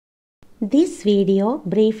This video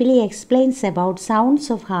briefly explains about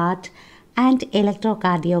sounds of heart and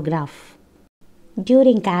electrocardiograph.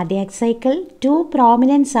 During cardiac cycle, two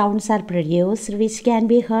prominent sounds are produced which can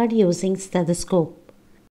be heard using stethoscope.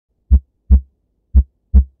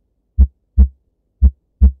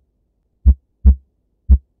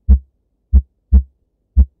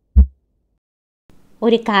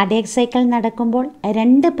 ഒരു cardiac cycle നടക്കുമ്പോൾ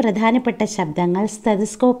രണ്ട് പ്രധാനപ്പെട്ട ശബ്ദങ്ങൾ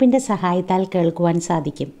സ്റ്റെതസ്കോപ്പിന്റെ സഹായത്താൽ കേൾക്കുവാൻ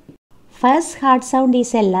സാധിക്കും. First heart sound is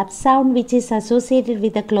a lap sound which is associated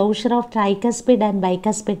with the closure of tricuspid and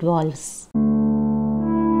bicuspid valves.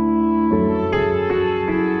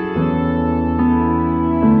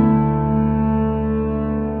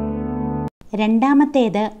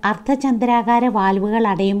 രണ്ടാമത്തേത് അർദ്ധചന്ദ്രാകാര വാൽവുകൾ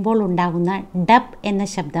അടയുമ്പോൾ ഉണ്ടാകുന്ന ഡബ് എന്ന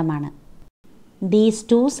ശബ്ദമാണ്. These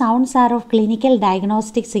two sounds are of clinical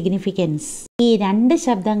diagnostic significance. ഈ രണ്ട്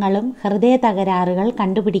ശബ്ദങ്ങളും ഹൃദയ തകരാറുകൾ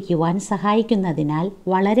കണ്ടുപിടിക്കുവാൻ സഹായിക്കുന്നതിനാൽ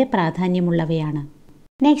വളരെ പ്രാധാന്യമുള്ളവയാണ്.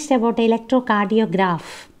 Next about electrocardiograph.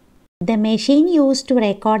 The machine used to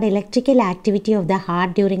record electrical activity of the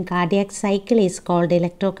heart during cardiac cycle is called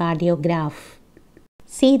electrocardiograph.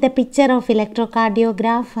 See the picture of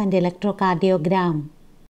electrocardiograph and electrocardiogram.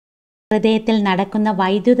 ഹൃദയത്തിൽ നടക്കുന്ന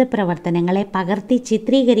വൈദ്യുത പ്രവർത്തനങ്ങളെ പകർത്തി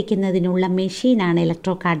ചിത്രീകരിക്കുന്നതിനുള്ള മെഷീനാണ്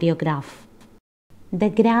ഇലക്ട്രോകാർഡിയോഗ്രാഫ്. The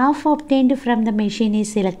graph obtained from the machine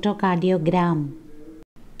is electrocardiogram.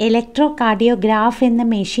 ഇലക്ട്രോകാർഡിയോഗ്രാഫ് എന്ന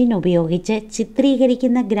machine ഉപയോഗിച്ച്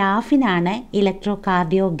ചിത്രീകരിക്കുന്ന ഗ്രാഫിനാണ്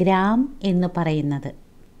electrocardiogram എന്ന് പറയുന്നത്.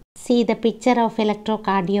 See the picture of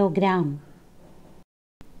electrocardiogram.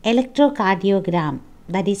 Electrocardiogram,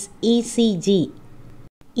 that is ECG.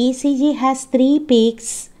 ECG has three peaks: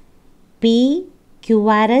 P,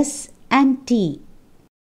 QRS and T.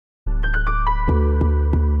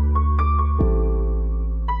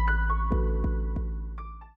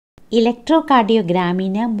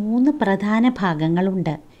 ഇലക്ട്രോകാർഡിയോഗ്രാമിന് മൂന്ന് പ്രധാന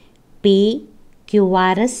ഭാഗങ്ങളുണ്ട്: P,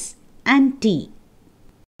 QRS and T.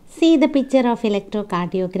 See the picture of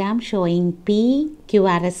electrocardiogram showing P,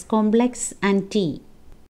 QRS complex and T.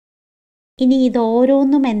 ഇനി ഇത്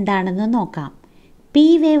ഓരോന്നും എന്താണെന്ന് നോക്കാം. P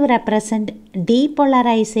wave represent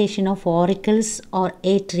depolarization of auricles or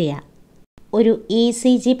atria. ഒരു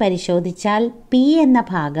ECG പരിശോധിച്ചാൽ P എന്ന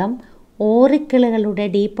ഭാഗം ഓറിക്കിളുകളുടെ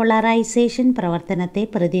ഡീപോളറൈസേഷൻ പ്രവർത്തനത്തെ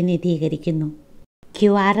പ്രതിനിധീകരിക്കുന്നു.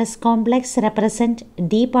 QRS complex represent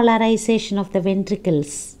depolarization of the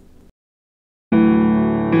ventricles.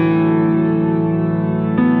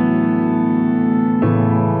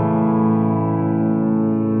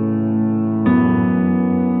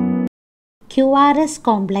 QRS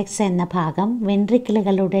complex എന്ന ഭാഗം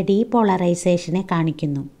വെൻട്രിക്കിളുകളുടെ ഡീപോളറൈസേഷനെ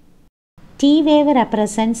കാണിക്കുന്നു. T wave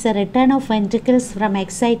represents a return of ventricles from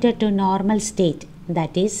excited to normal state,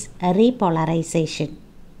 that is repolarization.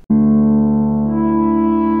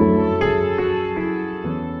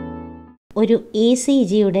 ഒരു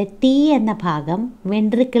ECGയുടെ T എന്ന ഭാഗം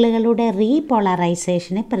വെൻട്രിക്കിളുകളുടെ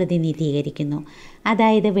റീപോളറൈസേഷനെ പ്രതിനിധീകരിക്കുന്നു.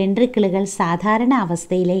 അതായത് വെൻട്രിക്കിളുകൾ സാധാരണ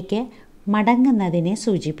അവസ്ഥയിലേക്ക് മടങ്ങുന്നതിനെ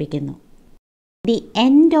സൂചിപ്പിക്കുന്നു. The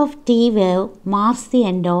end of T wave marks the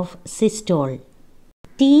end of systole.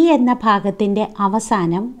 T എന്ന ഭാഗത്തിൻ്റെ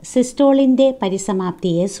അവസാനം സിസ്റ്റോളിൻ്റെ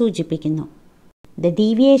പരിസമാപ്തിയെ സൂചിപ്പിക്കുന്നു. The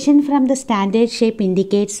deviation from the standard shape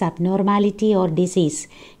indicates abnormality or disease,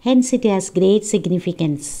 hence it has great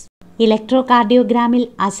significance. ഇലക്ട്രോകാർഡിയോഗ്രാമിൽ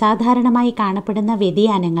അസാധാരണമായി കാണപ്പെടുന്ന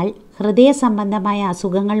വ്യതിയാനങ്ങൾ ഹൃദയ സംബന്ധമായ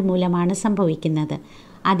അസുഖങ്ങൾ മൂലമാണ് സംഭവിക്കുന്നത്.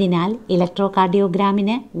 അതിനാൽ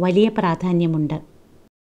ഇലക്ട്രോകാർഡിയോഗ്രാമിന് വലിയ പ്രാധാന്യമുണ്ട്.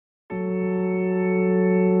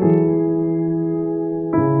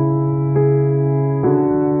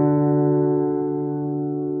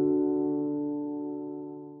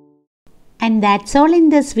 And that's all in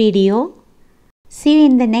this video. See you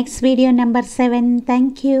in the next video number 7.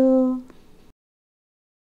 Thank you.